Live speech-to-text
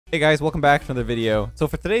Hey guys, welcome back to another video. So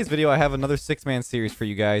for today's video, I have another 6-man series for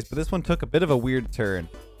you guys, but this one took a bit of a weird turn.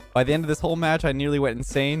 By the end of this whole match, I nearly went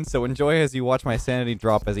insane, so enjoy as you watch my sanity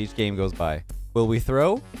drop as each game goes by. Will we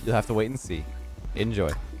throw? You'll have to wait and see. Enjoy.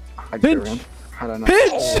 Pinch! I don't know.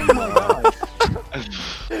 Pinch! Oh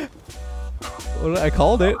Well, I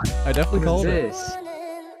called it. I definitely called it. this?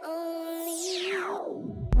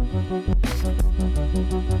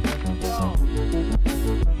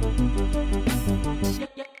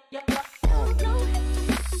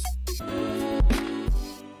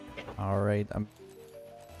 Alright, I'm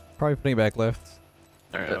probably putting it back left.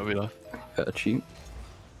 Alright, I'll be left. Cheap.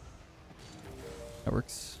 That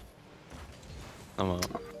works. I'm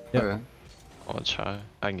Yep. Okay. I'll try.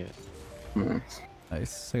 I can get it. Nice.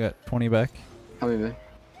 Nice. I got 20 back. How many?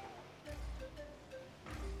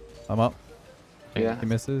 I'm up. Yeah. He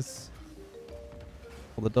misses.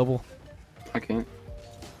 Pull the double. I can't.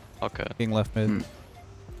 Okay. King left mid. Hmm.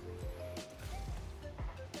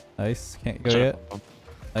 Nice. Can't go Sure. yet.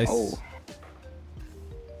 Nice. Oh.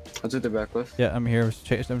 I took the back left. Yeah, I'm here.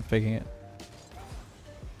 I'm faking it.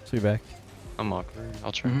 Should be back. I'm awkward.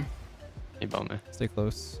 I'll try. Mm-hmm. He bumped me. Stay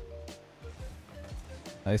close.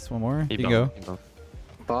 Nice. One more. He You can go. bumped me. He bumped.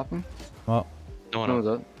 Pop him. Come up. No one No else.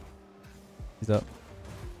 one's up. He's up.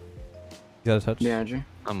 He's got a touch. Yeah, Andrew.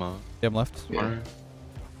 I'm Yeah, I'm left. Yeah. corner.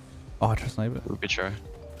 Oh, I try to snipe it. We could try.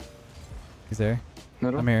 He's there.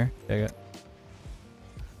 Middle. I'm here. Yeah, I got.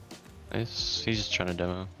 Nice. He's just trying to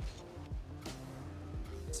demo.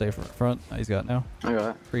 Stay front. He's got now. I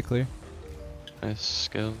got it. Pretty clear. Nice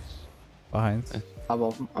skills. Behind. I'll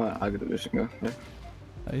bump him. I got the boost and go. Yeah.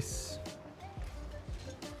 Nice.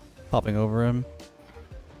 Popping over him.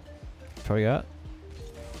 Probably got.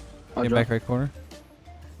 I'll Get drop. back right corner.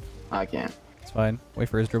 I can't. It's fine. Wait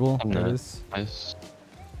for his dribble. I'm There it not. is. Nice.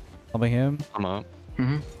 Helping him. I'm up.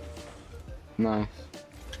 Mm-hmm. Nice.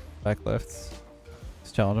 Back left.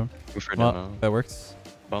 Just challenge him. Go for Come demo. up. That works.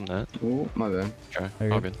 Bump that. Oh, my bad. Try. There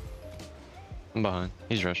you All go. good. I'm behind.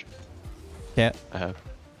 He's rushing. Can't. I have.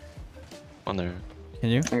 On there. Can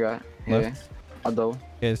you? I got it. Yeah. Left. I'll double.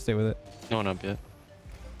 Yeah, just stay with it. No one up yet.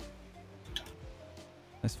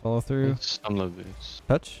 Nice follow through. Nice. I'm low boost.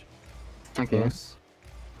 Touch. I can't. Close.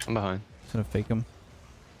 I'm behind. Just gonna fake him.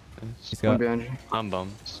 Nice. He's One got behind you. I'm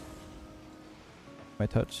bummed. my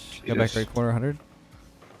touch. Go back Jesus. right corner. 100.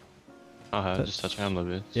 I'll have Touch. just touching. I'm low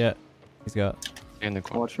boost. Yeah. He's got. In the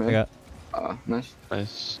corner. Watch me. I got. Nice.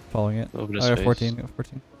 Nice. Following it. A little bit I of got space. 14. Got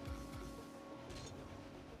 14.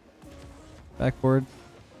 Backboard.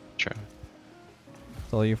 Try.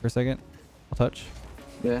 It's all you for a second. I'll touch.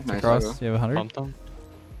 Yeah, nice. I'll go. Cross. You have 100. Bumped him.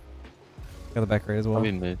 Got the back right as well. I'll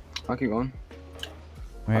be mid. I'll keep going.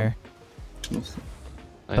 I'm here. Nice.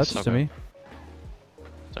 Nice. Touch to okay. me.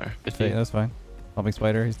 Sorry. Okay, that's fine. Pumping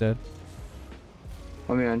spider. He's dead.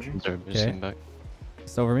 One behind you. Sorry, just Okay. came back.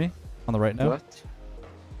 It's over me. On the right now. Left.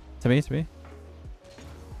 To me. To me.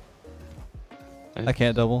 Nice. I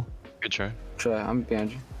can't double. Good try. Try. I'm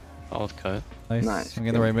behind you. I'll cut. Nice. Nice, I'm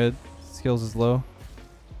getting the good. right mid. Skills is low.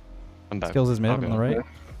 I'm back. Skills is mid I'll on go. the right. Yeah.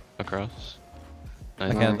 Across. I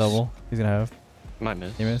Nice. can't Nice. double. He's gonna have. Might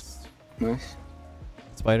miss. He missed. Nice.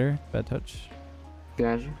 Spider. Bad touch.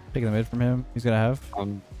 Behind you. Taking the mid from him. He's gonna have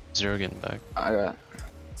I'm 0 getting back. I got it.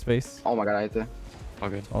 space. Oh my god, I hit that. All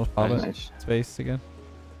good. I'll just pop Nice. it. Nice. Space again.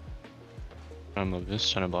 I'm low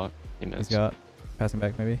boost. Trying to block. He He's missed. got passing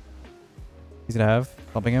back maybe. He's gonna have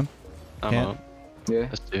pumping him. I'm can't. up. Yeah.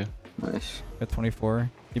 That's 2. Nice. Got 24.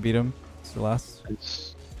 You beat him. It's the last.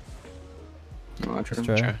 Nice. No, I Let's tried.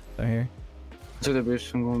 try. Try. Down here. Took the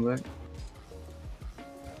boost. I'm going back.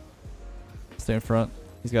 Stay in front.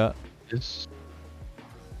 He's got. Yes.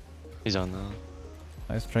 He's on now.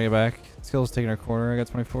 Nice. Trying to get back. Skills taking our corner. I got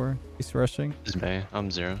 24. He's rushing. This is Bay. I'm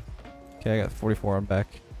 0. Okay, I got 44 on back.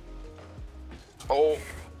 Oh.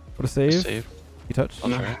 What a save. Save. You touched. I'll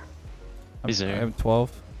No. try. He's I there. have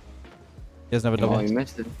 12. He doesn't have a Oh, double. Oh, you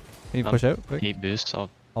missed it. Can you push out quick? 8 boost. I'll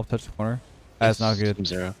touch the corner. That's not good. I'm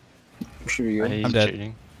 0. Should be good. He's I'm dead.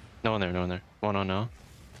 cheating. No one there. No one there. One on now.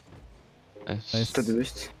 Nice. Nice. Took the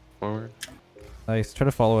boost. Forward. Nice. Try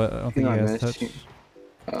to follow it. I don't think he Not has nice. touch.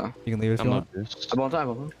 Uh, You can leave it if I'm you low want. boost. I'm on time.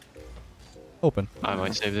 I'm on. Open. I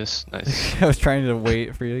might save this. Nice. I was trying to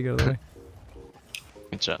wait for you to go the way.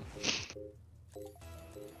 Good job.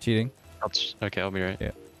 Cheating. Okay, I'll be right.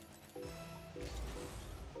 Yeah.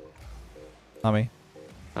 Not me.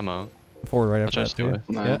 I'm out. Forward right I'll after try that to stay too. away.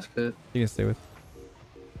 Nah, Yeah. that's good. You can stay with.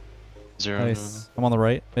 0. Nice. I'm on the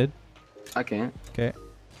right. Mid. I can't. Okay.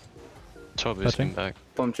 12 boost Touching. came back.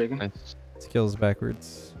 Bum chicken. Nice. Skills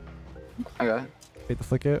backwards. I got it. Fake the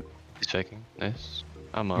flick out. He's faking. Nice.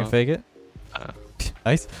 I'm You can up. fake it.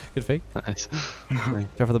 Nice. Good fake. Nice.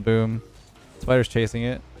 Try for the boom. Spider's chasing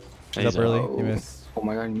it. He's up He's early. out. He missed. Oh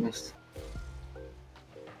my god, you missed.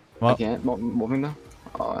 Come I up. can't. Moving though.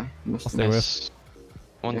 Oh, I missed. I'll stay him. with. Nice.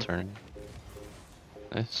 One Yeah. turn.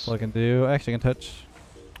 Nice. That's all I can do. Actually, I can touch.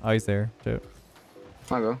 Oh, he's there. Shit.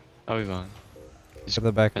 I'll go. I'll be fine. He's Get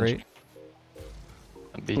the back bench.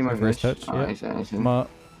 right. Beat He might First miss. touch, Oh, yeah. he's in, he's in. Come up.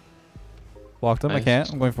 Blocked him. I Nice.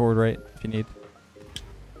 can't. I'm going forward right if you need.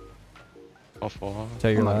 off wall.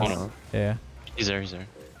 Tell your Oh my last. God. Yeah. He's there. He's there.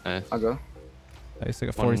 Nice. I'll go. Nice. I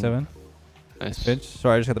got One. 47. Nice. Pinch.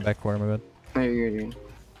 Sorry, I just got the back corner. My bad. No, you're good, dude.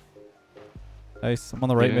 Nice. I'm on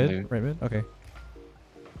the right Yeah, mid. dude. Right mid. Okay.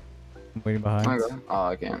 I'm waiting behind. I'll go. Oh,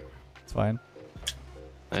 I can't. It's fine.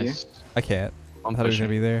 Nice. I can't. I'm I thought he was pushing. gonna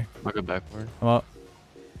be there. I'll go backward. I'm up.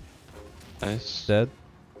 Nice. Dead.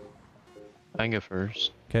 I can go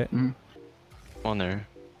first. Okay. One there.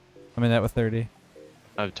 I'm in that with 30.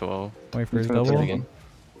 I have 12. Wait for his He's gonna double. take it again.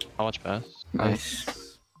 I'll watch pass.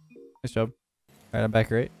 Nice. Nice job. Alright, I'm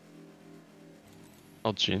back right.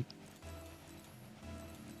 I'll cheat.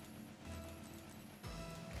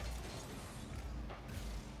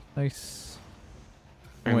 Nice.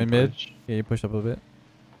 I'm Went gonna mid. push. Yeah, you push up a bit.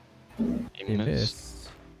 He He missed. missed.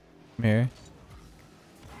 I'm here.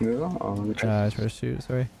 You go? Oh, good try. I try to shoot.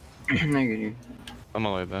 Sorry. No, you're good. I'm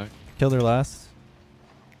on my way back. Killed her last.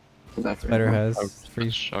 That's Spider right. has I'll free.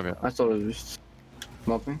 push. Okay. I thought it was just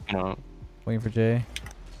mopping. No. Waiting for Jay.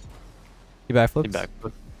 He backflips. He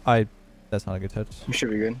back. That's not a good touch. You should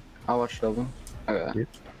be good. I'll watch double. I got that.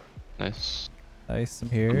 Nice. Nice. I'm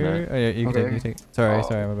here. Okay. Oh yeah, you can Okay. take. You take. Sorry. Oh.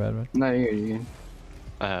 Sorry. My bad. Man. No, you're good. You're good.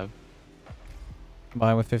 I have. I'm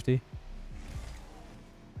behind with 50.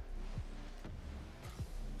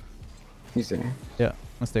 He's there. Yeah. I'm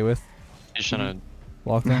gonna stay with. He's trying to.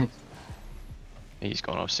 Locked in. He's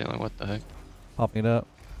going off ceiling. What the heck? Popping it up.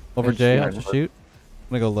 Over Nice. Jay. Yeah. I'll just shoot. I'm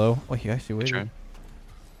gonna go low. Oh, he actually Good waited. try.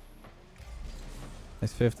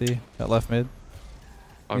 Nice 50. Got left mid.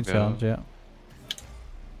 I'll Good go. challenge. Yeah.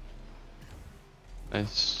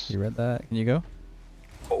 Nice. You read that? Can you go?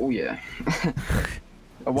 Oh yeah.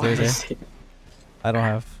 Oh, Is there? is he- I don't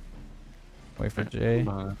have. Wait for Jay.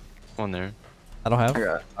 One there. I don't have. I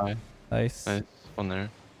got. Hi. Nice. Nice. One there.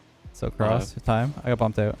 So cross. Time. I got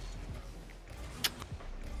bumped out.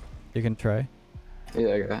 You can try.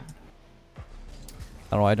 Yeah, I got. I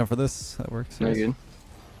don't know why I jumped for this. That works. No, Nice. you're good.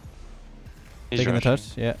 He's Taking the rushing.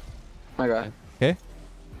 touch. Yeah. I got. Okay.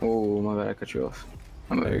 Oh my bad, I cut you off.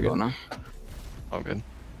 I'm There ready you to go. go now. All good.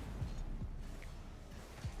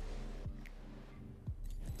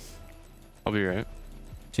 I'll be right.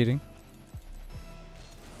 Cheating.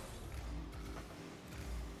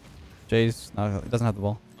 Jay's not. Doesn't have the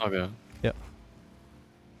ball. I'll go.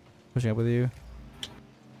 Pushing up with you.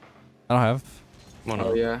 I don't have. One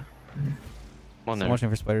Oh up. yeah. One I'm there. watching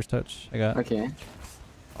for Spider's touch. I got. I can't.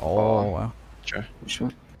 Oh, Oh. wow. Sure. Sure.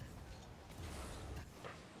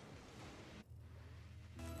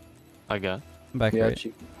 I got. I'm back Yeah, right.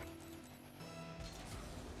 cheap.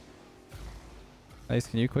 Nice.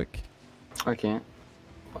 Can you quick? I can't.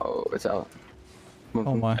 Oh, it's out.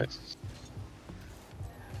 Oh my. Nice.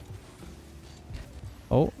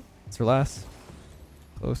 Oh, it's her last.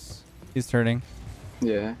 Close. He's turning.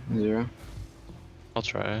 Yeah, 0. I'll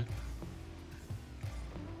try.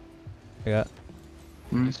 I got.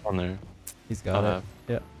 Mm. He's on there. He's got I'll it.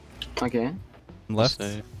 have. I can't. Left.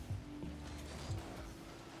 Stay.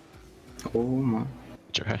 Oh my.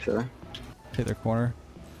 Try. Sure. Hit their corner.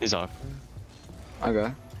 He's off. I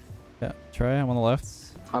got. Yeah. Try. I'm on the left.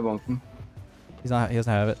 I bumped him. He's not. He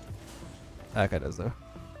doesn't have it. That guy does though.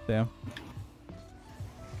 Damn.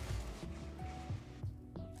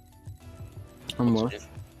 I'm I'll left. cheat.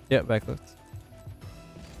 Yeah. Back left.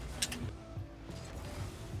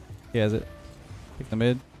 He has it. Pick the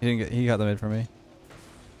mid. He didn't get. He got the mid for me.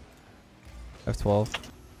 F12.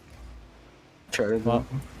 Try to Well, do.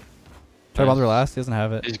 Try to bump their last. He doesn't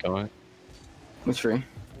have it. He's going. It's free.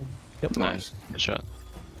 Yep. Nice. Good shot.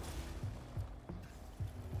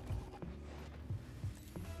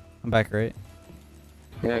 I'm back right.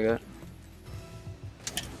 Yeah, I got.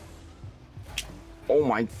 Oh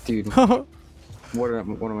my dude. It's What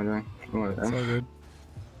am I doing? What am I all doing? good.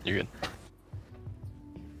 You're good.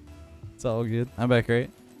 It's all good. I'm back right.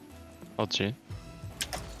 I'll cheat.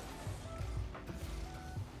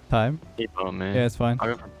 Time. Keep on, man. Yeah, it's fine. I'll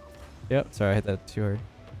go for Yep. Sorry, I hit that too hard.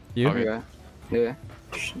 You? Okay. Yeah. Yeah.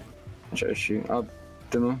 I'll try to shoot. I'll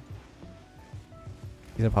demo.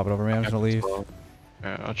 He's gonna pop it over me. I'm just gonna leave.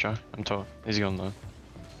 Alright, I'll try. I'm 12. He's going low.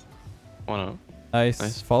 One up. Nice.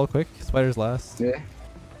 Nice. Follow quick. Spider's last. Yeah.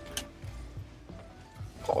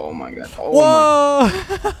 Oh my god. Oh Whoa!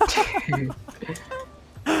 my.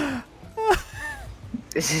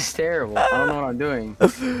 This is terrible. I don't know what I'm doing.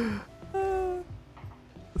 That's so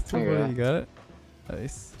Okay. funny. You got it?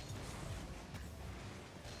 Nice.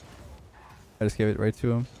 I just gave it right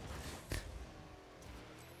to him.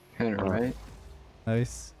 Hit it right.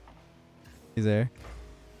 Nice. He's there.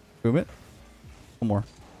 Boom it. One more.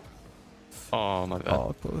 Oh my bad.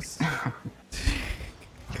 Oh, close.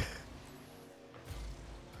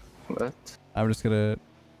 What? I'm just gonna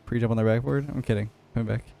pre-jump on their backboard. I'm kidding. Coming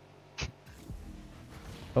back.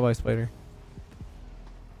 Bye-bye, spider.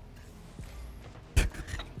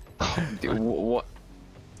 Dude, what?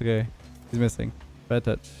 It's okay. He's missing. Bad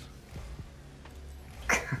touch.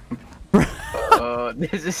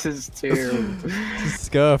 This is terrible. He's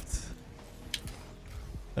scuffed.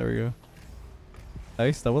 There we go.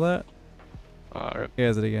 Nice. Double that. Alright. He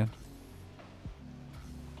has it again.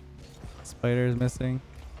 Spider is missing.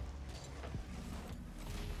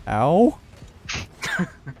 Ow.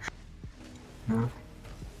 Huh?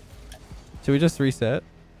 Should we just reset?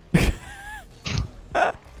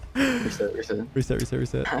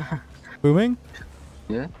 Reset. Booming?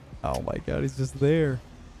 Yeah? Oh my god, he's just there.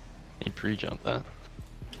 He pre-jumped that.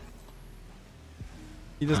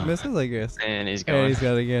 He just misses, I guess. And he's And going. he's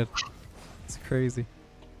got it again. It's crazy.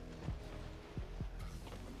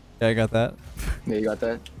 Yeah, I got that. Yeah, you got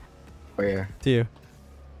that? Oh, yeah. To you.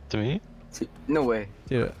 To me? No way.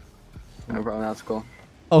 Dude. No problem, that's cool.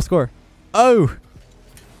 Oh, score. Oh!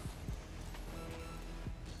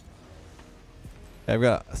 Yeah, I've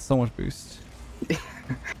got so much boost.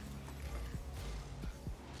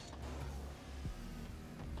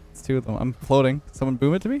 It's two of them. I'm floating. Someone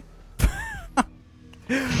boom it to me?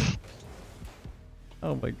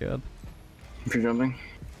 Oh my god. Pre jumping.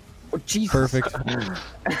 Oh, Jesus. Perfect.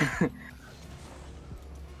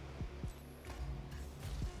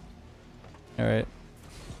 Alright.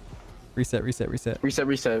 Reset.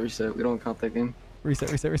 Reset. We don't count that game.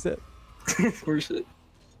 Reset. Reset.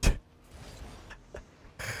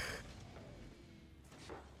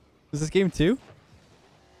 Is this game 2?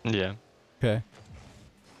 Yeah. Okay.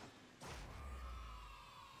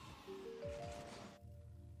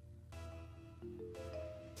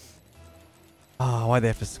 Oh, why'd they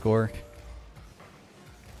have to score?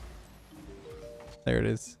 There it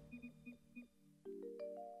is.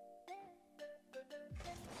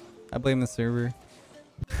 I blame the server.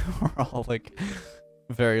 We're all like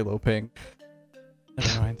very low ping.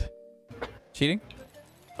 Never mind. Cheating?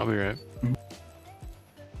 I'll be right.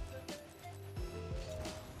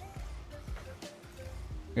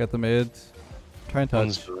 I got the mid. Try and touch.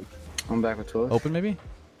 One's good. I'm back with 12. Open maybe?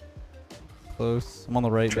 Close. I'm on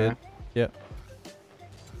the right Try. mid. Yep.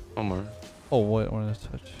 One more. Oh, what? Wanted to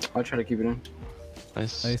touch. I'll try to keep it in.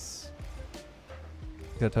 Nice. Nice.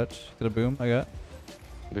 Get a touch. Get a boom. I got.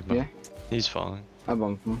 Big bump. Yeah. He's falling. I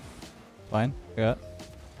bumped him. Fine. I got.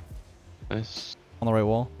 Nice. On the right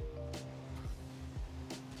wall.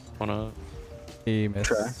 One up. He missed.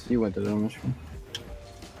 Try. You went to the much.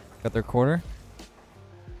 Got their corner.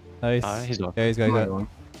 Nice. He's off. Yeah, he's got that. One.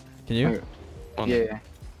 Can you? Okay. One. Yeah.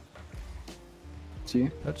 See?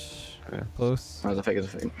 Touch. Okay. Close. Oh, it's a fake.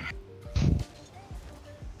 It's a fake.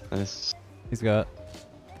 Nice. He's got.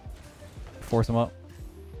 Force him up.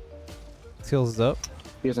 Skills is up.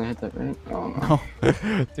 He doesn't hit that, right? Oh, no.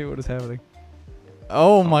 Oh. Dude, what is happening?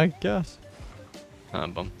 Oh my gosh.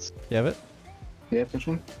 Bumped. You have it? Yeah,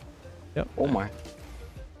 pitching? Yep. Oh, my.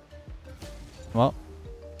 Well,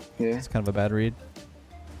 Yeah. it's kind of a bad read.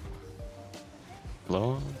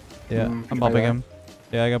 Low. Yeah, Mm, I'm I bumping got- him.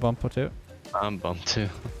 Yeah, I got bump too. I'm bumped too.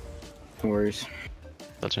 No worries.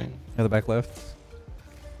 Touching. Yeah, the back left.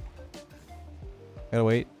 Gotta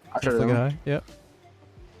wait. I'll try to Flick it go. high. Yep.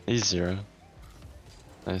 He's 0.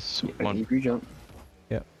 Nice. Yeah, One. you pre-jump.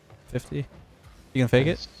 50. You can fake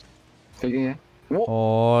it? Fake it, yeah. Whoa.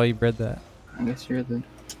 Oh, you bred that. I guess you're the...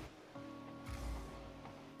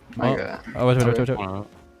 Oh. I got Oh, watch out. One up.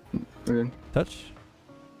 We're good. Touch?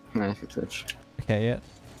 Nice, good touch. I can't yet.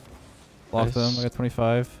 Lock them. I got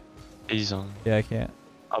 25. He's on. Yeah, I can't.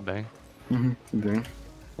 I'll bang. Mm-hmm. Good.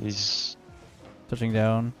 He's Touching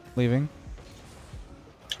down. Leaving.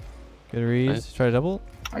 Good read. Nice. Try to double.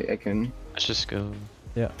 I can. let's just go.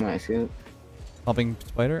 Nice, good. Pumping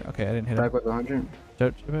spider. Okay, I didn't hit him. Back with 100.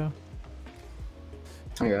 Touch. Can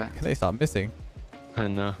I got they stop missing? I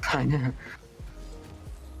know. it. I know.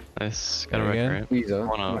 Nice. Got a There we go. record. Please,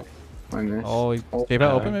 One up. I missed. Oh, Oh, tape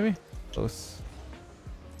out uh, open maybe? Close.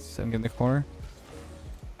 I'm getting the corner.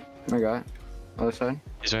 I got it. Other side.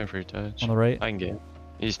 He's waiting for your touch. On the right. I can get.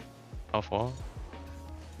 He's off wall.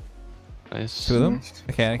 Nice. Two of them. Missed.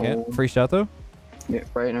 I can't. Oh. Free shot though. Yeah,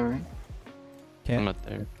 right now, right? I'm Can't. not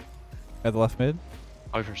there. At the left mid.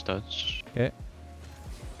 Wait for touch. Okay.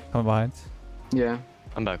 Coming behind. Yeah.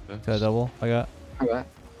 I'm back though. Got a double. I got. I got.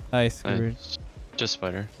 Nice. Good read. Nice. Just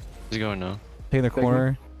spider. He's going now. Taking the Taking.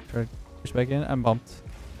 corner. Try to push back in. I'm bumped.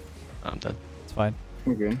 I'm dead. It's fine.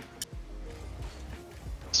 We're good.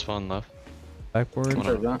 Spawn left. Backboard. One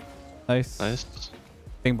Try up. that. Nice.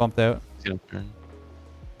 Being bumped out. He's gonna turn.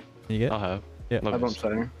 Can you get? I'll have. Yeah. I bumped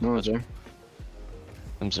cider. No one's there.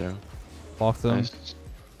 I'm 0. Locked them. Nice.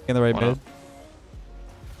 In the right One mid. up.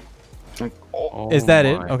 Like, Oh Is that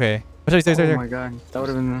it? my. Okay. Watch out, oh my god. That would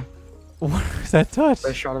have been the What was that touch?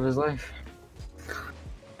 best shot of his life.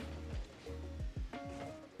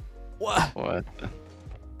 What? What?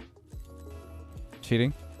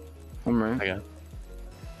 Cheating. I'm right. I got.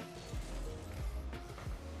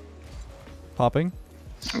 Popping.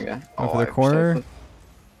 Okay. Going for the I corner. upset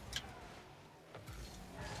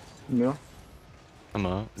the- Middle. I'm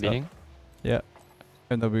up. Beating. Yeah.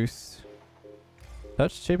 And the boost.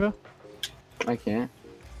 Touch, Cheapo? I can't.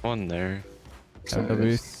 One there. And the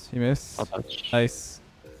boost. You missed. I'll touch. Nice.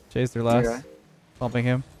 Chase their last. Okay. Bumping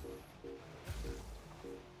him.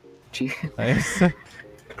 Gee. Nice.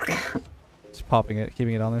 Just popping it,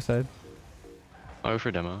 keeping it on their side. I'll go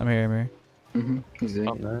for demo. I'm here, I'm here. He's there.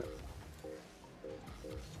 Pop that.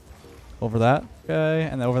 Over that guy,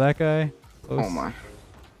 and then over that guy. Close. Oh my.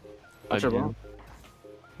 Watch Again. your ball.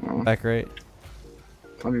 Oh, Back right.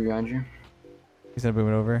 I'll be behind you. He's gonna boom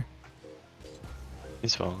it over.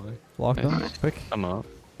 He's following. Block them. Nice. Quick. I'm up.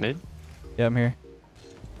 Mid. Yeah, I'm here.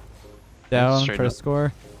 Down, Straight try to up.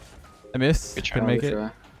 score. I missed. Good try. Couldn't make it. Try.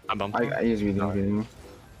 I bumped I him. use me though. Getting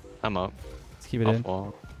I'm up. Let's keep it Off in.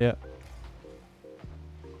 wall. Yeah.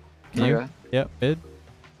 Can you? Yep, mid.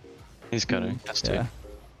 He's cutting. That's 2. Yeah.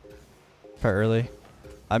 Part early.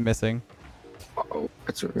 I'm missing. Oh,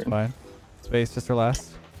 that's It's weird. fine. Space, just our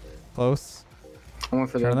last. Close. I went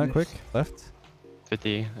for Turn that. that quick. Left.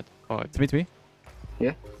 50. Oh, To me.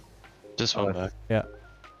 just one back. Yeah.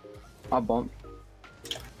 I'll bump.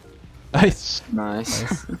 Nice. Nice.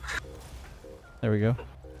 Nice. There we go.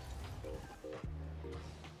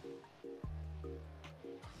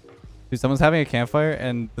 Dude, someone's having a campfire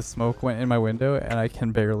and the smoke went in my window and I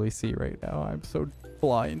can barely see right now. I'm so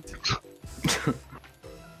blind. Try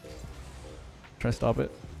to stop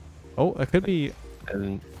it. Oh, it could be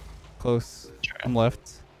And close. try. I'm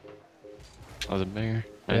left. Oh, the banger.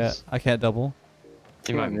 Yeah, Nice. I can't double.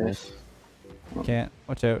 He might miss. Can't.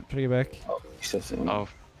 Watch out. Try to get back. Oh, he's still sitting. Oh.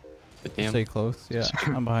 50 Stay close. Yeah,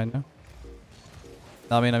 I'm behind now.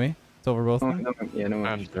 Not me. It's over both. No, of them. no, yeah, no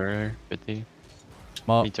I'm one. there. 50. I'm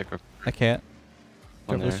up. He took a I can't.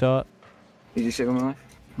 one Triple there. shot. Did you save my life?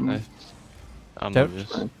 Nice. I'm Touch.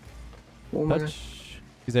 nervous. Oh my god. Touch.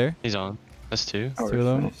 He's there. He's on. That's 2. Oh, Two of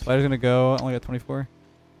them. nice. Spider's gonna go. I only got 24.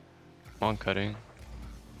 One cutting.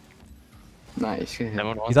 Nice. Good hit. That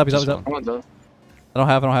one. He's up, he's up, Just he's up. I want those. I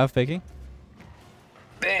don't have faking.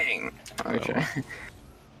 Bang! Okay.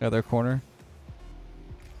 Got their corner.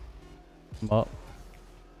 I'm up.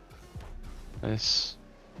 Nice.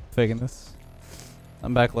 Faking this.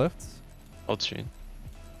 I'm back left. Hold screen.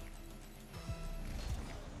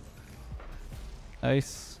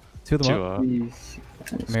 Nice. Two of them 2 up. up. Nice.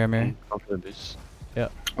 Mirror. Go for the boost.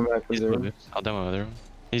 I'm back for He's the 0. boost. I'll demo other one.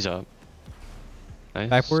 He's up. Nice.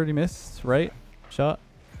 Backward, he missed. Right. Shot.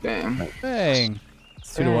 Damn. Bang.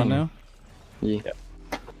 It's 2 to 1 Dang. now. Yeah.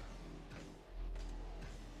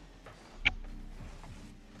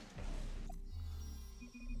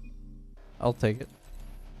 I'll take it.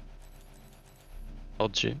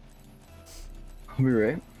 Hold G. I'll be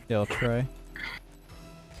right. Yeah, I'll try.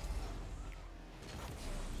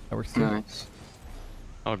 That works too. Nice.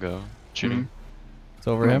 I'll go. Shooting. It's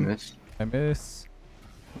over him. Miss. I miss.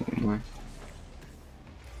 Oh my.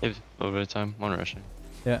 Give a little bit of time. One rushing.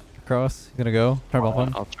 Yeah. Cross. He's gonna go. Turn bump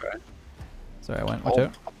him. I'll try. Sorry, I went. Watch Oh.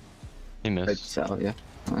 out. He Right missed. cell, yeah.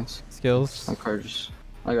 Nice. Skills. My cards.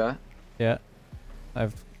 I got. Yeah.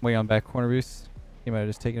 I've waiting on back corner boost. He might have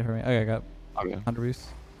just taken it from me. Okay, I got I'll go. 100 boost.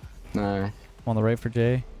 Nice. I'm on the right for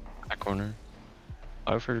Jay. Back corner.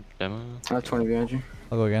 I'll go for demo. I have 20 behind you.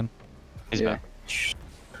 I'll go again. He's Yeah. back.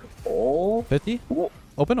 Oh. 50? Whoa.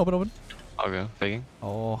 Open. I'll go. Faking.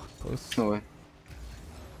 Oh, close. No way.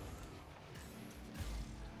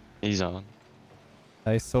 He's on.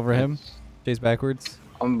 Nice. Over him. Nice. Jay's backwards.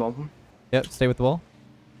 I'm bumping. Yep, stay with the ball.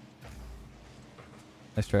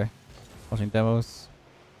 Nice try. Watching demos.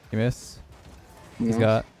 You miss. He's Nice.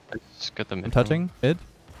 got. Let's get the mid. I'm touching. Mid.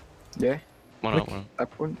 Yeah. One Quick. up, one up.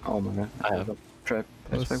 Backward. Oh my god. I have. Trap.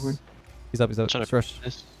 Pass Close. backward. He's up. Shut Just up. rush.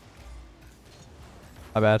 Nice.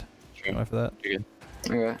 My bad. Sure. Went for that. You're good.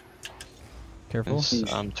 Okay. Careful. Nice.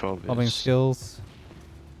 Jeez. I'm 12 Bumping boost. skills.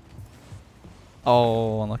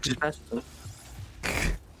 Oh, unlucky. Just pass it.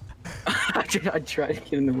 I tried to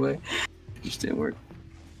get in the way. It just didn't work.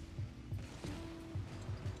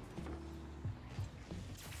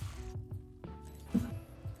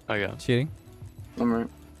 I got. Cheating. I'm right.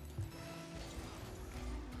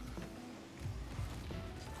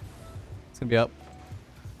 It's gonna be up.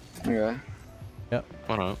 Okay. Yep.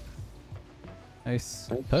 One up. Nice.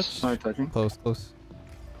 Nice. Touch. Not touching. Close, close.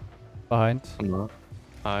 Behind. I'm up.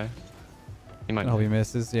 High. He might. I hope he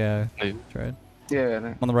misses. Yeah. Maybe. Tried.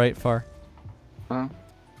 Yeah. On the right, far. Huh?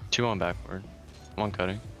 2 on backward. 1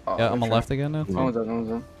 cutting. Oh, Yeah, I'm on sure. left again now. One was up, one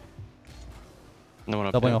was up. No one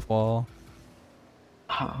up. Doubling yet. off wall.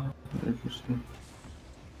 Interesting.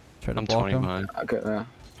 Try to I'm block 20 him. behind. Okay,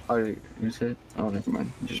 oh, you said? Oh, never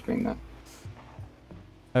mind. Just bring that.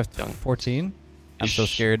 I have Young. 14. I'm so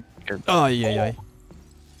Ish. scared. Scared. Oh, yeah.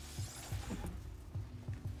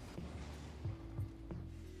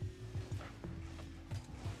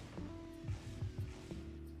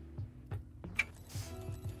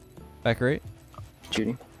 Back right.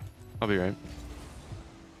 Shooting. I'll be right.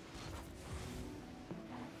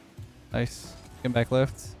 Nice. Get back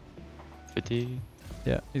left. 50.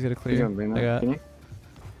 Yeah, he's gonna He's clear. gonna bring that. I got. Can you?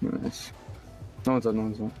 Nice. No one's up, no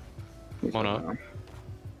one's up. He's One up up. now.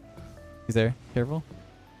 He's there. Careful.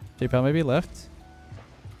 J-Pal maybe left.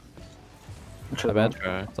 Actually, My bad.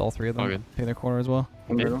 Okay. It's all 3 of them. All good. Taking their corner as well.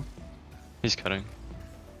 In the Yeah. middle. He's cutting.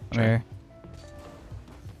 I'm here.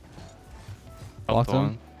 Up Blocked him.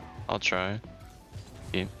 one. I'll try.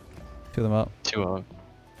 2 of them up. 2 up.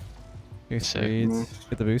 Here's Sick. reads. Nice.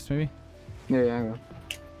 Get the boost maybe. Yeah, I go.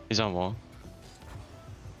 He's on wall.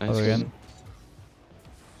 Nice. Other again.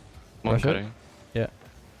 One Rush it? cutting. Yeah.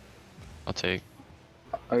 I'll take.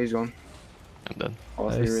 Oh, he's gone. I'm dead. All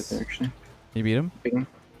 3 right Nice. there, actually. You beat him? Big one.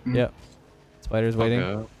 Mhm. Yep. Spider's I'll waiting.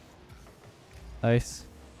 go. Nice.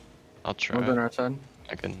 I'll try. One's on our side.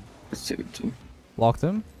 I can. It's 2. Locked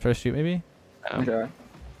him. Try to shoot maybe. Okay.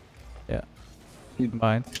 Yeah. He's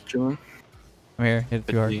Behind. chilling. I'm here. Hit it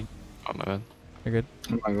too hard. 50. Oh my bad. You're good.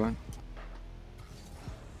 Oh my god.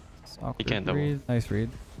 It's awkward He can't double. read. Nice read.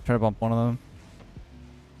 Try to bump one of them.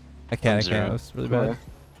 I can't. Zero. That was really bad. Okay.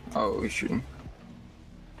 Oh, he's shooting.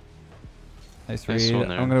 Nice Nice read. one I'm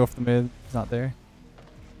there. gonna go for the mid. He's not there.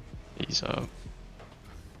 He's up.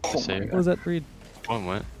 Oh my Save. What was that read? One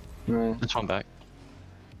went. Nice. Just one back.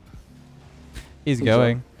 He's He's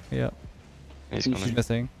going. Yep. He's He's He's coming.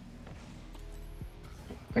 missing.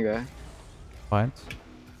 Okay. Behind.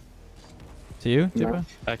 To you, No. Tipa?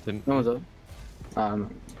 Back to. No one's up.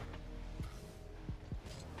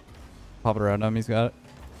 Pop it around him. He's got it.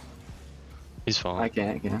 He's falling. I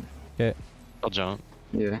can't. Okay. I'll jump.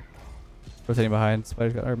 Yeah. Rotating behind.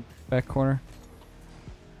 Spider's got our back corner.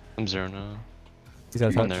 I'm 0 now. He's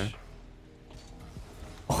out of On touch. there.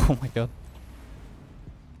 Oh my god.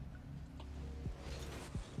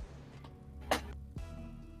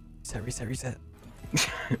 Reset.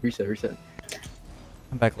 Reset.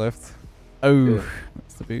 I'm back left. Oh, Yeah.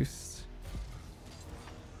 that's the boost.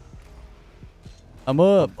 I'm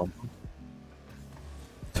up.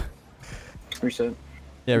 Reset.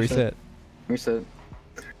 Yeah, Reset. reset. Reset.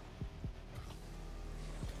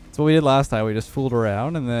 That's what we did last time. We just fooled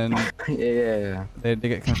around and then Yeah. they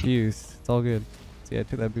get confused. It's all good. So yeah, I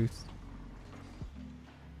took that boost.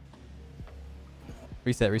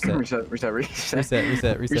 Reset. Reset. Let's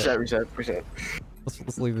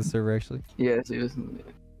leave the server actually. Yeah, see this.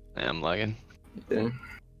 Yeah, I'm lagging. Yeah.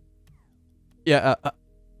 Yeah.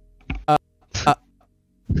 Can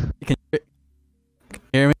you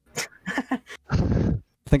hear me?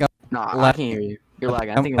 Nah, I Lag- can't hear you. You're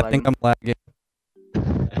lagging. I think you're I think lagging. I'm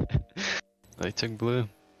lagging. They took blue.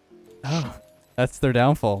 Oh, that's their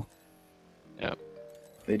downfall. Yep.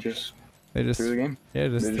 They just They just threw the game. yeah,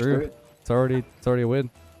 just They threw. it. It's already a win.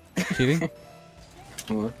 Cheating.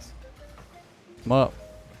 What? I'm up.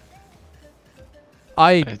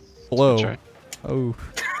 I It's blow. good try. Oh,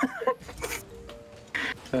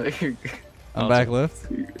 You're good. I'm I'll back take- left.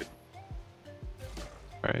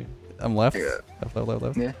 Right. I'm left. Yeah.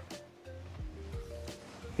 Left. Yeah.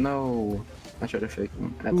 No. I tried to fake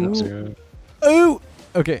him. At Ooh. the 0. Oh.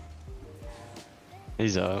 Okay,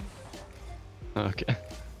 He's up. Okay.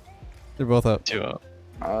 they're both up. 2 up.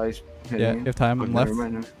 Oh, he's hitting Yeah, me. you have time. Oh, I'm never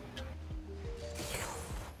left. mind,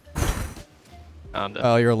 I'm dead.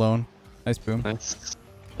 Oh, you're alone. Nice boom. Nice.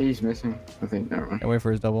 He's missing. I think. Never mind. Can't wait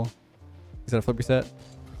for his double. He's got a flip reset.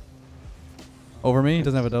 Over me. He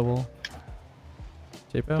doesn't have a double.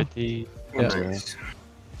 J-Pal. 50. Yeah. Nice.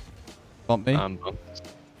 Bump me. Bumped.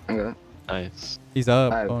 I got it. Nice. He's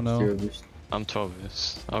up. I have Oh no. 0 boost. I'm 12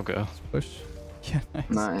 this. I'll go. Push. Yeah, nice.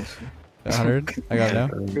 Nice. Got 100. I got it now.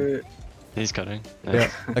 Good. He's cutting. Yeah,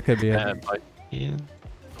 that could be it. Bite. Ian.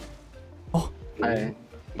 I.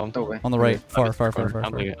 Bumped. Oh, wait. On the right. Okay. Far.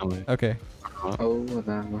 I'm leaving. I'm leaving. Okay. Oh,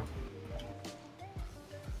 whatever.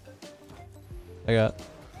 I got.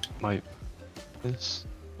 My. This.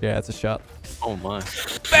 Yeah, it's a shot. Oh my.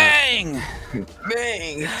 Bang!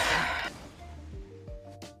 Bang!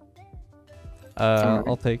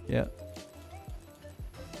 I'll take, yeah.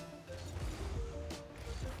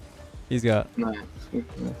 He's got. Nice.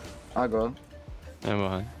 I'll go. I'm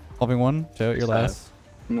behind. Helping one. Show you're last.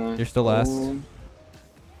 Nice. You're still last. Oh.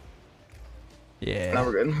 Yeah. Now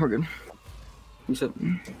we're good. We're good. You said.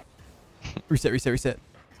 Reset.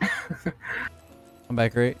 I'm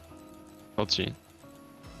back right. I'll cheat.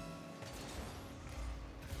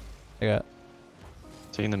 I got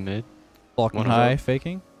Taking the mid. blocking One high, above.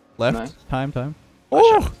 faking. Left. Nice. Time.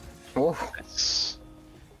 Oh! Oh. Nice.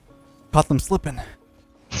 Caught them slipping.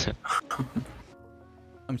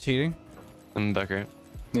 I'm cheating. I'm back right.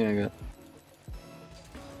 Yeah, I got.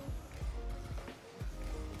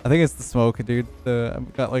 I think it's the smoke, dude.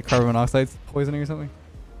 I've got like carbon monoxide poisoning or something.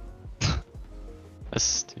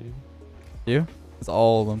 That's dude. You? It's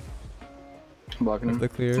all of them. Blocking Is him. the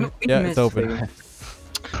clear? No, he Yeah, it's missed, open. baby.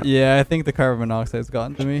 Yeah, I think the carbon monoxide's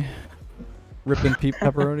gotten to me. Ripping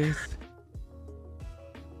pepperonis.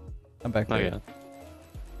 I'm back Not there. yet.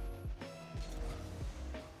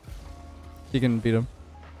 You can beat him.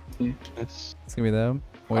 Nice. It's gonna be them.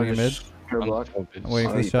 Waiting mid. Her block. I'm waiting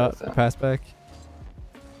for Oh, the you shot. got that. Pass back.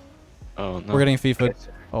 Oh no. We're getting FIFA.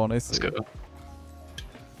 Oh, nice. Let's go.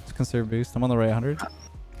 Just conserve boost. I'm on the right 100.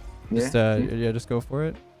 Yeah. Just yeah, just go for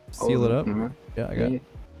it. Seal it up. Yeah, I got.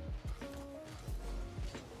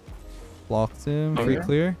 Blocked him. Oh, Free yeah.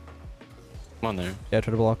 clear. Come on there. Yeah,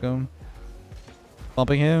 try to block him.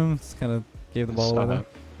 Bumping him. Just kind of gave the ball Stop away. it.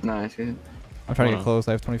 Nice. Good. I'm trying to Hold get on. close.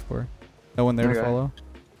 I have 24. No one there to Okay. follow.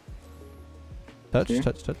 Touch.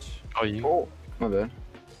 Yeah. Oh, you. Oh, my bad.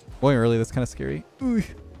 Going early. That's kind of scary. Ooh.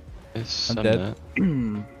 Yes, I'm I'm dead.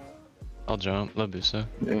 dead. I'll jump. Love Busa.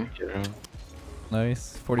 Yeah. Get around.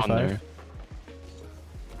 Nice. On 45. there.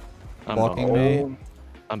 I'm Blocking bumped. me. Oh,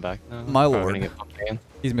 I'm back now. My Oh, we're lord. gonna get bumped again.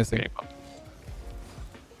 He's missing. Getting bumped.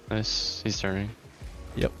 Nice. He's turning.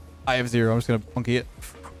 I have 0. I'm just gonna monkey it.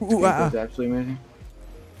 Ooh, that ah. was actually amazing.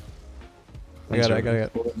 I got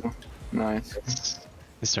it. Nice.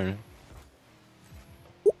 He's turning.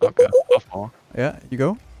 Okay. Off ball. Yeah, you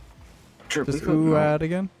go. Triple Just flip. ooh No. ad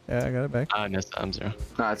again. Yeah, I got it back. I missed. I'm 0.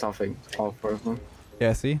 Nah, it's all fake. It's all 4 of them.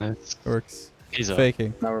 Yeah, see? Nice. Works. He's up.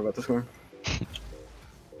 Faking. Now we're about to score. Want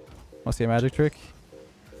to see a magic trick?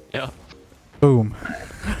 Yeah. Boom.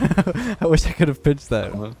 I wish I could have pitched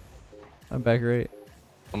that. Uh, I'm back right.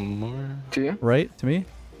 One more. To you? Right? To me?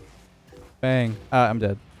 Bang. I'm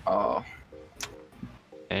dead. Oh,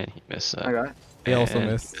 And he missed that. I got it. He also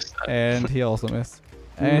And missed. missed that. And he also missed.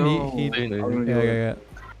 And No. he I was gonna yeah, do yeah, it.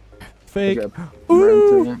 yeah. Fake. Good job.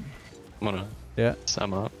 Ooh. Ran I'm gonna. Yeah.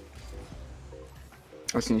 I'm up.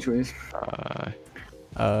 I've seen choice.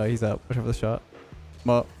 He's up. Watch out for the shot. I'm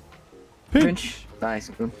up. Pinch. Nice.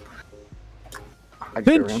 Good. I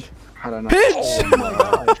Pinch. just ran. How did I not? Pinch! Oh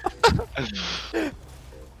my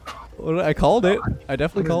god. I called it. I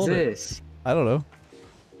definitely What is called it. this? I don't know.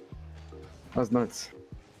 That was nuts.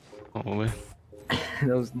 Oh man.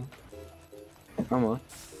 That was. I'm on.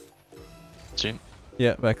 Jim.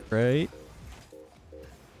 Yeah, back right.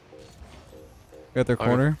 Got their Okay.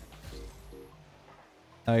 corner.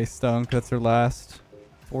 Nice dunk. That's their last.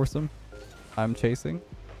 Force him. I'm chasing.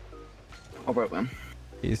 I'll break them.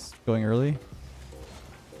 He's going early.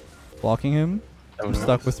 Blocking him. That I'm was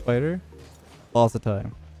stuck with Spider. Lots of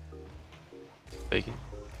time. faking.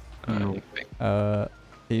 No.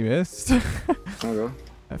 He missed. I'll go.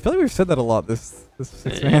 I feel like we've said that a lot this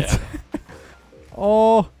 6 Yeah. man.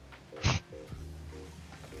 Oh.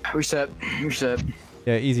 Reset. Reset.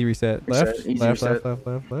 Yeah, easy reset. Reset, Left, easy left, reset.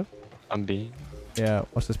 left. I'm B. Yeah,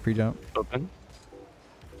 watch this pre-jump. Open.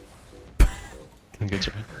 Good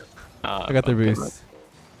job. I got their okay. boost.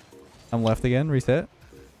 I'm left again. Reset.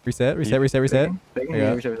 Reset. Yeah. Reset. Taking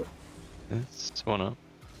Yeah. reset. It's one up.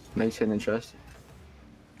 Nice hidden chest.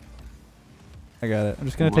 I got it. I'm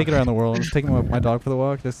just gonna take it around the world. I'm taking my dog for the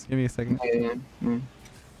walk. Just give me a second. Yeah. Don't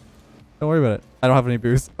worry about it. I don't have any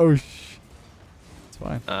boost. Oh it's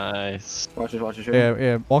fine. Nice. Watch this. Watch this.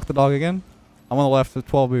 Yeah. Walk the dog again. I'm on the left with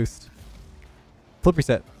 12 boost. Flip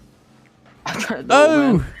reset.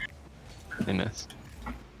 Oh! They missed.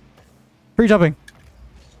 Pre-jumping.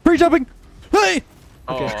 Pre-jumping. Hey.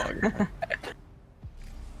 Oh.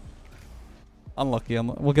 Unlucky.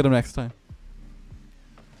 We'll get him next time.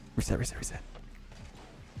 Reset.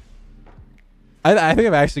 I think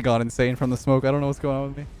I've actually gone insane from the smoke. I don't know what's going on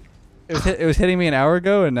with me. It was hitting me an hour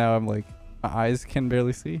ago, and now I'm like, my eyes can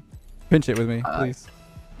barely see. Pinch it with me, please.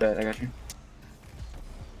 Bet, I got you.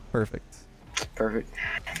 Perfect. Perfect.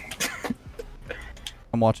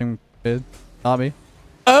 I'm watching vid. Not me.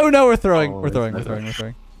 Oh no, we're throwing. Oh, We're throwing. We're throwing. We're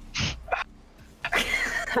throwing.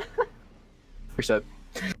 Reset.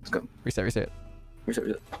 Let's go. Reset. Reset. Reset.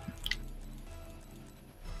 Reset.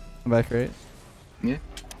 I'm back, right? Yeah.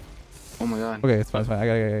 Oh my god. Okay, it's fine. It's fine. I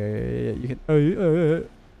got. You can.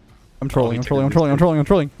 I'm trolling. I'm trolling. I'm trolling. I'm trolling. I'm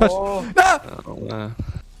trolling. Touch. Oh. Ah! Oh,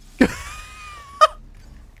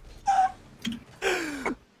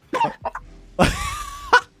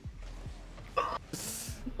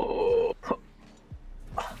 Oh.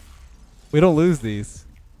 We don't lose these.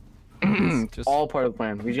 It's just All part of the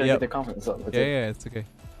plan. We just gotta Yep. get the confidence up. That's yeah, it. yeah. It's okay.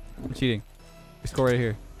 I'm cheating. We score right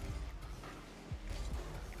here.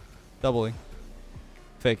 Doubling.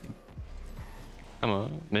 Faking. come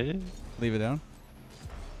on, mid. Leave it down.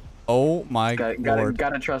 Oh my lord.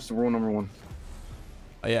 Gotta trust rule number 1.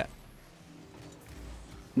 Oh, yeah.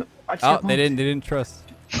 No, I just Oh, got they bumped. didn't trust.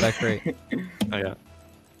 That's great. Oh yeah.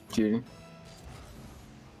 Cheating.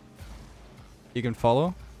 You can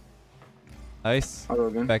follow. Nice. I'll go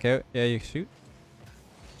again. Back out. Yeah, you can shoot.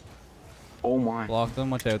 Oh my. Block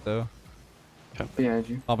them. Watch out though. Behind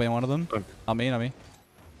you. I'll be one of them. Okay. Not me. Not me.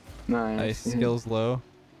 Nice. Nice. Yeah. Skills low.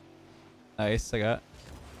 Nice. I got.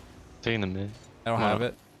 Taking the mid. I don't Come have on.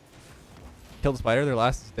 it. Killed the spider. Their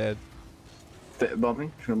last is dead.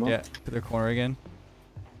 Bumping? Should I bump? Yeah. To their corner again.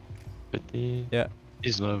 50. Yeah.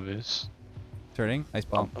 He's low boost. Turning. Nice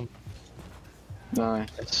bomb. Bump him. Nice.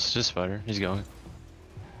 It's just spider. He's going.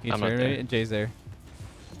 You I'm not turn there. right and Jay's there.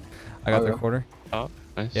 I got their Okay. quarter. Oh,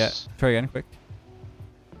 nice. Yeah. Try again, quick.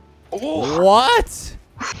 Oh! What?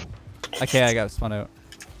 Okay, I got spun out.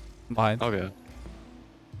 I'm behind. Okay.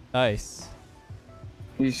 Nice.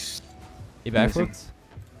 He's... He backflips.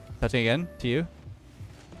 Touching again to you.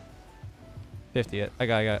 50 it. I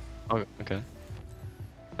got. Oh, okay.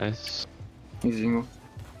 Nice. He's single.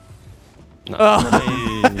 No.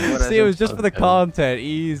 Oh. Nice. See, it was just for the Okay. content.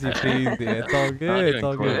 Easy peasy. It's all good. It's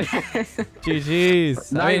all good.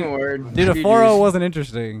 GG's. Not I even mean, a word. dude, a GG's. 4-0 wasn't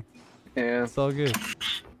interesting. Yeah. It's all good.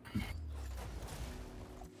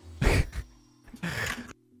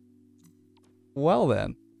 Well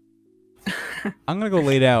then. I'm gonna go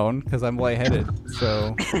lay down because I'm lightheaded.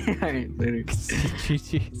 So Later.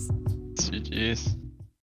 GG's. GG's.